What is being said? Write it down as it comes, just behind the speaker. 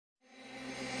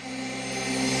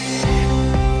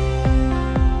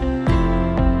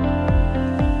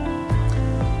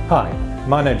Hi,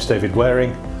 my name's David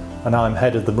Wareing and I'm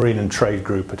head of the Marine and Trade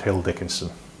Group at Hill Dickinson.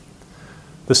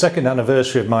 The second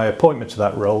anniversary of my appointment to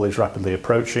that role is rapidly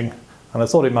approaching, and I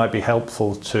thought it might be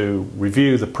helpful to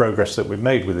review the progress that we've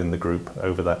made within the group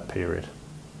over that period.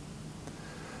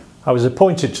 I was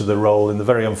appointed to the role in the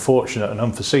very unfortunate and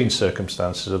unforeseen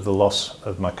circumstances of the loss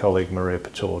of my colleague Maria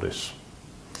Petordis.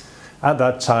 At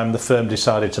that time, the firm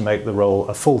decided to make the role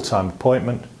a full-time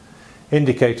appointment,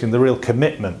 indicating the real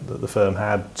commitment that the firm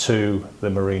had to the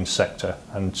marine sector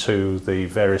and to the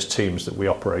various teams that we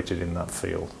operated in that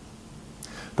field.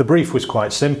 The brief was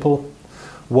quite simple.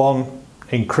 One,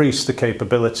 increase the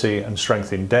capability and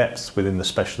strength in depth within the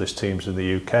specialist teams in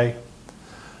the UK.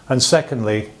 And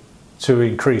secondly, to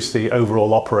increase the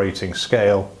overall operating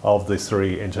scale of the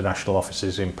three international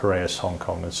offices in Piraeus, Hong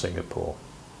Kong and Singapore.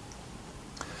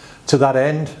 To that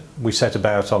end, we set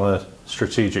about on a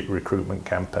strategic recruitment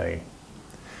campaign.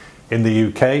 In the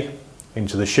UK,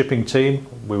 into the shipping team,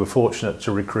 we were fortunate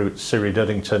to recruit Siri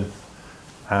Duddington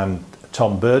and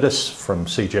Tom Burdess from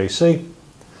CJC.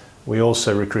 We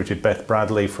also recruited Beth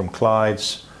Bradley from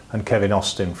Clyde's and Kevin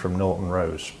Austin from Norton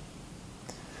Rose.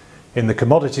 In the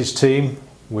commodities team,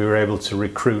 we were able to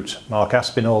recruit Mark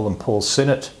Aspinall and Paul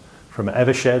Sinnott from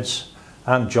Eversheds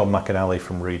and John McAnally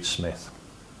from Reed Smith.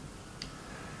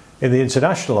 In the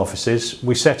international offices,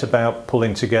 we set about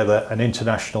pulling together an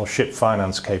international ship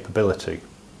finance capability.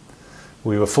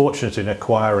 We were fortunate in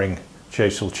acquiring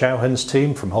Jaisal Chauhan's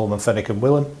team from Holman Fenwick and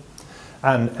Willan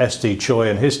and SD Choi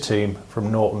and his team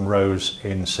from Norton Rose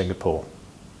in Singapore.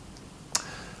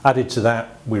 Added to that,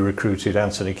 we recruited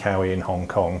Anthony Cowie in Hong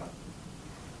Kong.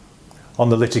 On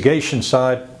the litigation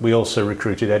side, we also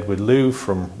recruited Edward Liu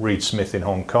from Reed Smith in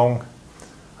Hong Kong.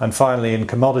 And finally, in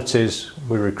commodities,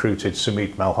 we recruited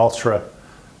Sumit Malhotra,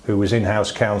 who was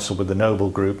in-house counsel with the Noble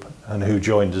Group and who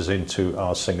joined us into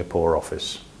our Singapore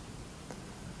office.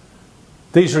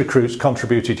 These recruits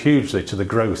contributed hugely to the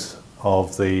growth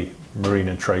of the Marine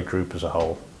and Trade Group as a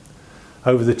whole.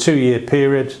 Over the 2-year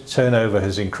period, turnover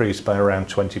has increased by around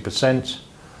 20%,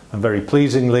 and very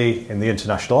pleasingly, in the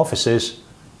international offices,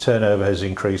 turnover has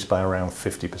increased by around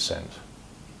 50%.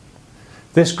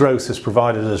 This growth has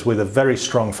provided us with a very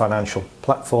strong financial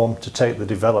platform to take the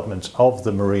development of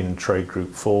the Marine and Trade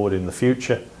Group forward in the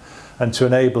future and to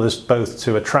enable us both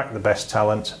to attract the best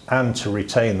talent and to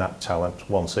retain that talent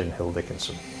once in Hill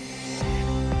Dickinson.